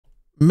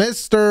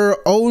Mr.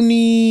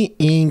 Oni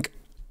Inc.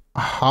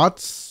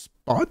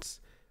 Hotspots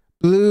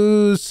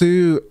Blue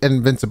Suit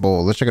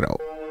Invincible. Let's check it out.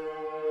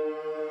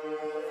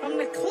 From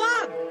the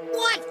club.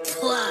 What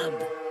club?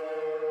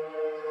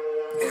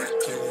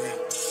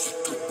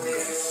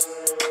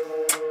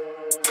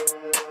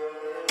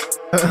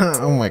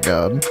 Oh my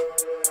god.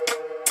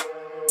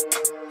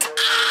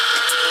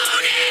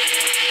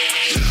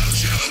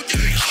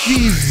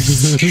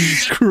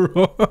 Jesus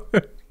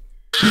Christ.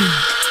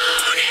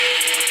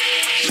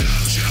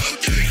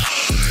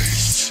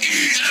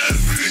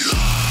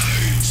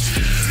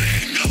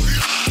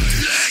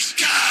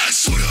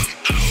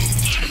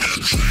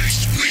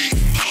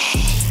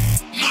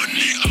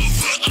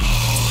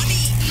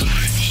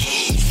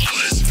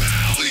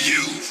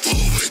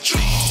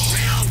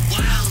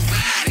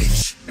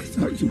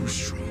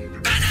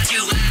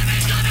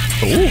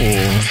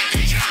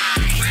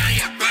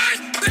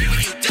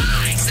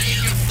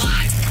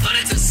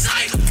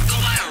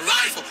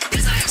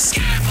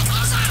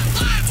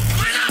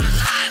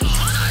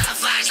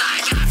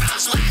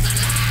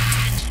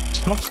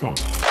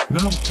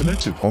 Now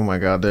connected. Oh my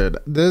god, dude.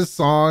 This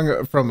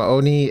song from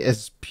Oni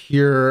is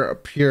pure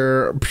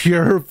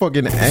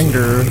fucking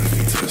anger.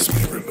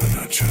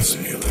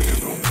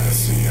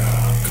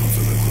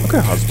 Okay,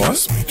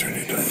 hotspot.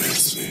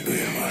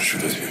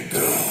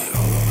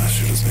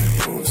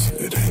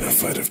 It ain't a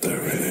fight if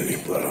there ain't any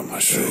blood on my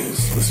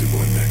shoes. Pussy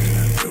boy naked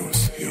and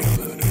loose. He on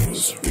the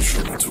news. Reach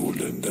for my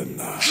tool and then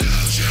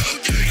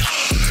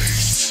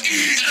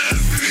eat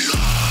every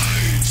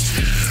line.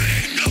 There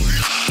ain't no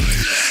lie.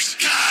 Let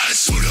guys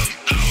sort them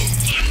out.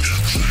 Under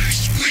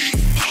Christ we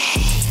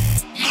fall.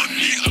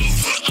 Money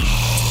over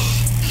all.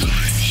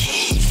 Life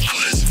holds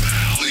all its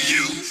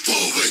value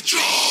for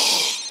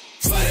withdrawal.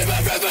 Fighting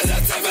my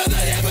representative of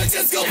the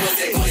images. Go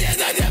pussy boy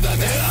and I never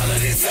been all of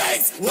these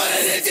fakes. What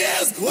are the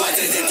deals? What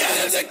did you get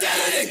him to get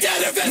it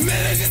together? Been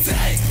minutes to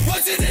say.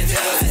 What did they do?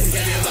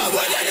 Give you my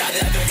word and I'll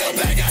never go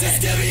back. I just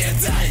give me a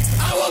date.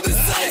 I won't be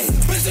safe.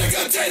 Mr.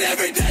 Go train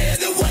every day in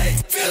the way.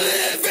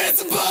 Feeling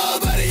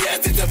invincible. But he has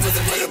to put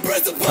him with a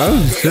principle.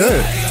 Oh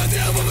shit.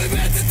 What we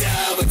meant to do.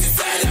 What you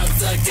said I'm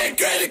stuck. Get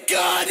credit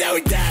card. Now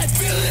we dead.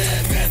 Feeling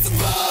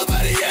invincible.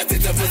 But he has to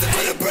put him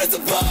with a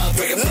principle.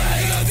 Bring it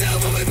back. I'll do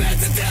what we meant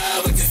to do.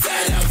 What you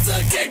said I'm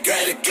stuck. Get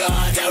credit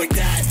card. Now we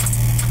dead.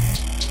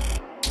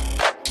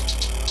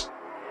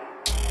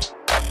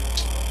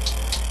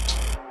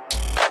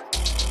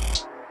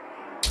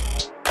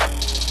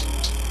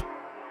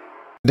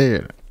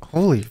 Dude,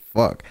 holy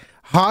fuck.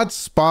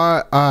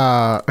 Hotspot,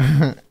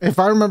 if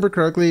I remember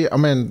correctly, I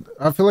mean,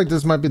 I feel like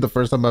this might be the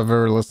first time I've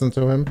ever listened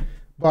to him,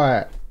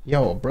 but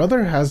yo,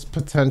 brother has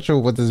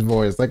potential with his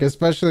voice, like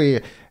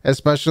especially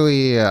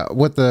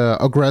with the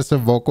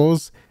aggressive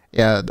vocals.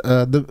 Yeah,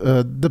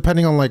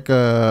 depending on like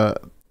the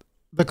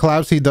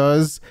collabs he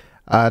does,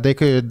 they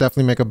could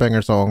definitely make a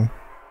banger song.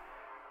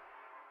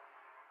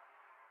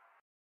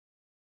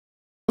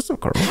 What's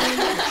up, Carl?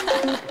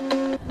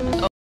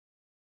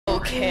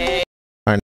 Okay.